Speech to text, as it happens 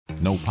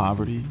No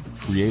poverty,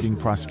 creating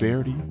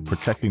prosperity,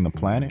 protecting the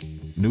planet.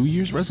 New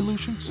Year's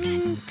resolutions?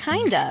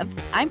 Kind of.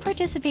 I'm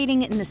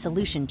participating in the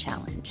Solution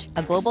Challenge,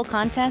 a global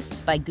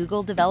contest by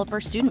Google Developer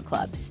Student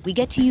Clubs. We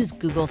get to use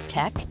Google's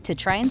tech to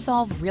try and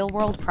solve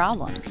real-world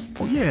problems.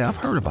 Oh yeah, I've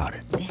heard about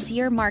it. This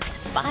year marks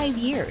 5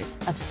 years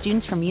of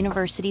students from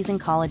universities and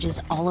colleges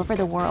all over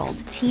the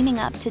world teaming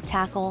up to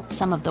tackle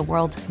some of the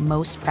world's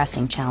most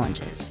pressing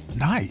challenges.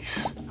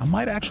 Nice. I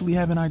might actually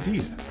have an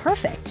idea.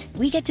 Perfect.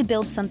 We get to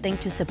build something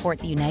to support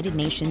the United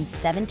Nations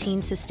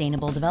 17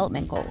 Sustainable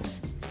Development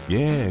Goals.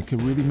 Yeah, it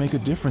could really make a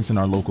difference in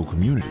our local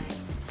community.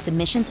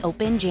 Submissions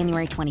open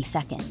January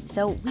 22nd,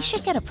 so we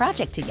should get a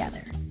project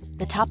together.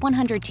 The top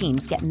 100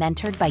 teams get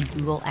mentored by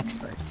Google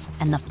experts,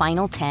 and the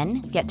final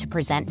 10 get to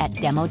present at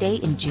Demo Day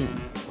in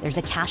June. There's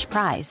a cash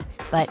prize,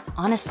 but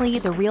honestly,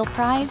 the real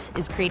prize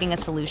is creating a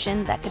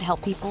solution that could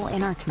help people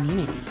in our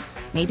community,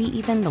 maybe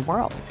even the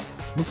world.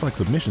 Looks like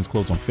submissions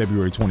close on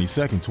February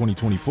 22nd,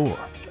 2024.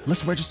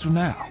 Let's register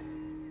now.